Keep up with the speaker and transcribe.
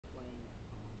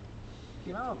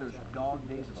I don't know if there's dog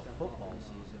days of a football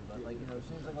season, but like it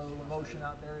seems like a little emotion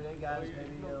out there today, guys.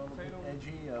 Maybe a little bit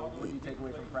edgy. What do you take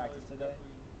away from practice today?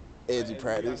 Edgy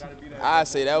practice. I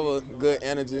say that was good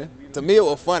energy. To me, it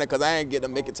was funny because I ain't get to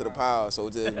make it to the pile, so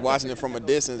just watching it from a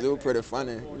distance, it was pretty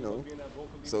funny.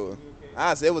 So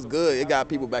I say it was good. It got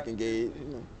people back engaged.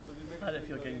 How did it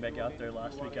feel getting back out there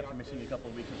last week after missing a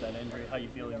couple of weeks with that injury? How are you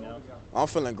feeling now? I'm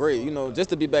feeling great. Just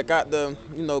to be back out there,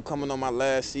 coming on my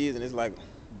last season, it's like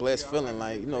blessed feeling.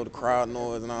 Like, the crowd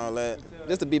noise and all that.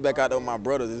 Just to be back out there with my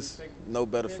brothers is no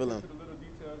better feeling.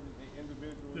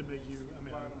 Did it make you,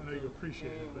 I know you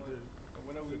appreciate it, but did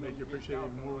it make you appreciate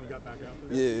it more when you got back out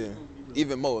there? Yeah,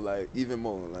 even more. Like,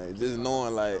 just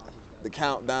knowing, like, the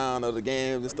countdown of the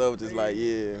games and stuff, just like,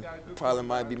 yeah, probably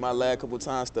might be my last couple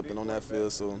times stepping on that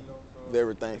field, so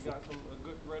very thankful.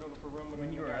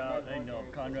 When you were out, I know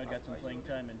Conrad got some playing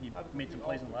time and he made some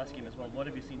plays in the last game as well. What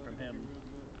have you seen from him?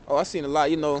 Oh, I've seen a lot.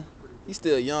 He's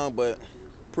still young, but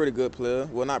pretty good player.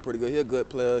 Well, not pretty good. He's a good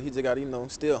player. He just got,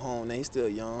 still home now. He's still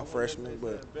young, freshman,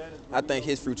 but I think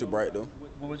his future bright, though.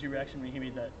 What was your reaction when he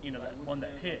made that, that one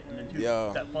that hit and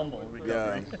then that fumble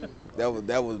recovery? Yeah,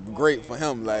 that was great for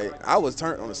him. Like, I was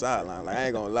turned on the sideline. Like, I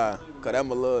ain't gonna lie, cause I'm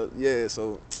a little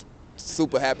so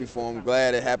super happy for him.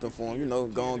 Glad it happened for him.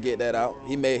 Go and get that out.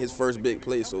 He made his first big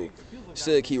play, so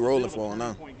should keep rolling for him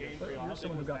now. You're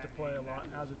someone who got to play a lot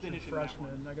as a true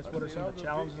freshman. I guess what are some of the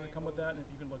challenges that come with that? And if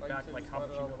you can look back, like how much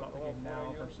you know about the game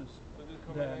now versus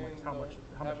then, like how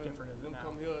much different is it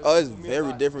now? Oh, it's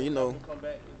very different.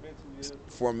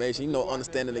 Formation.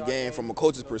 Understanding the game from a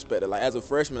coach's perspective. Like as a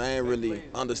freshman, I ain't really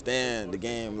understand the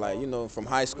game. Like from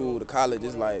high school to college,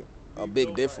 it's like a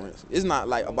big difference. It's not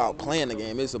like about playing the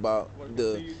game. It's about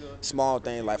the small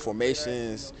things like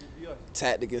formations,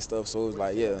 tactic and stuff. So it's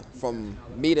like, from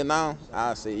me to now,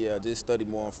 I say, just study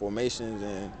more on formations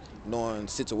and knowing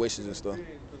situations and stuff.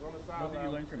 What did you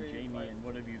learn from Jamie, and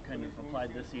what have you kind of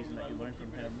applied this season that you learned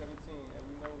from him?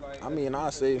 I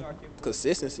say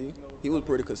consistency. He was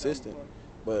pretty consistent.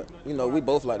 But, we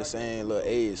both like the same little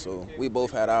age, so we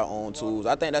both had our own tools.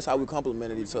 I think that's how we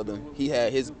complemented each other. He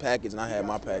had his package and I had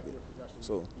my package.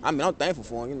 So, I'm thankful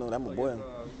for him, that's my boy.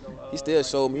 He still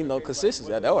showed me,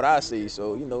 consistency. That's what I see.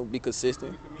 So, be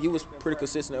consistent. He was pretty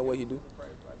consistent at what he do.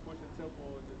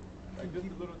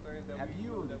 Have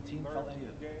you or the team felt any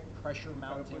of the pressure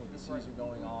mounting with the season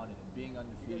going on and being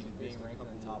undefeated and being ranked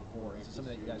in the top 4? Is it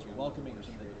something that you guys are welcoming or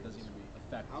something that doesn't even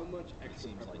affect it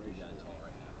seems like you guys are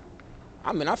right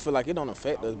now? I feel like it don't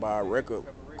affect us by our record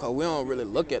because we don't really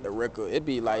look at the record. It'd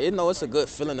be like, it's a good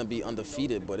feeling to be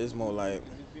undefeated, but it's more like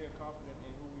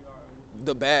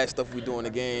the bad stuff we do in the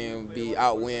game be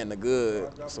outweighing the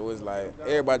good. So it's like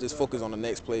everybody just focus on the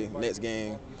next play, next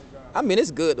game.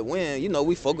 It's good to win.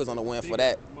 We focus on the win for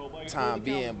that time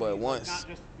being, but once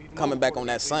coming back on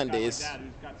that Sunday, it's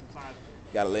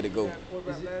gotta let it go.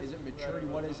 Is it maturity?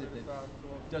 What is it that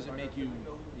doesn't make you,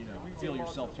 feel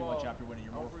yourself too much after winning?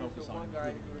 You're more focused on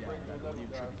improving and getting better. What do you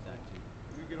attribute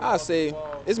that to? I say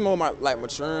it's more like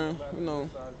maturing,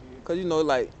 because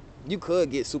like you could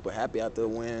get super happy after a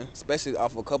win, especially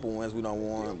off a couple wins we don't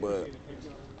won, but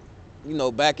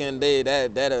back in the day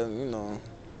that'll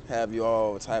have you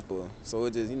all type of, so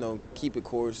it just keep it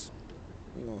course,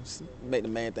 make the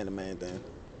main thing the main thing.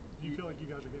 Do you feel like you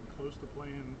guys are getting close to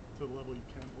playing to the level you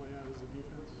can play at as a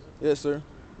defense? Yes, sir.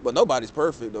 But nobody's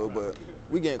perfect though. But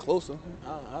we getting closer.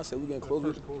 I say we getting closer.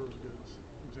 The first quarter was a good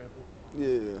example.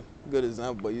 Yeah, good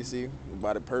example. But you see,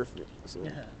 about it perfect. So.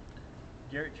 Yeah.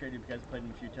 Garrett traded because played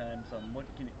him a few times.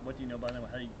 What do you know about him?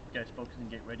 How do you guys focus and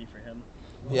get ready for him?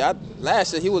 Yeah,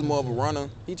 last year he was more of a runner.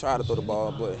 He tried to throw the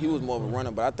ball, but he was more of a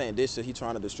runner. But I think this year he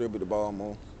trying to distribute the ball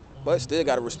more. But still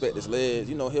got to respect his legs.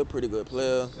 He a pretty good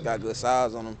player. Got good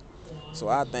size on him. So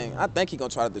I think he gonna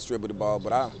try to distribute the ball.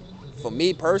 But for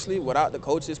me personally, without the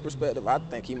coach's perspective, I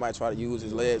think he might try to use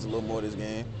his legs a little more this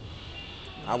game.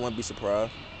 I wouldn't be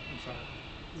surprised. I'm sorry.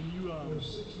 When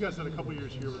you guys had a couple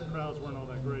years here where the crowds weren't all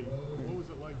that great. What was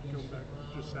it like going back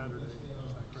just Saturday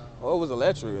against that crowd? Oh, it was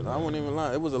electric. I won't even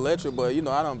lie. It was electric, but I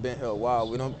done been here a while.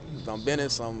 We done been in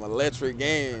some electric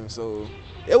games, so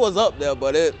it was up there.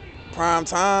 But prime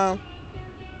time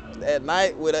at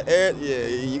night with the air,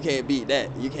 you can't beat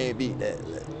that. You can't beat that.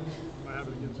 Might have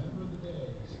it against you.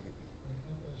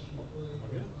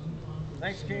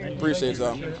 Thanks, King. Appreciate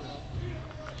y'all.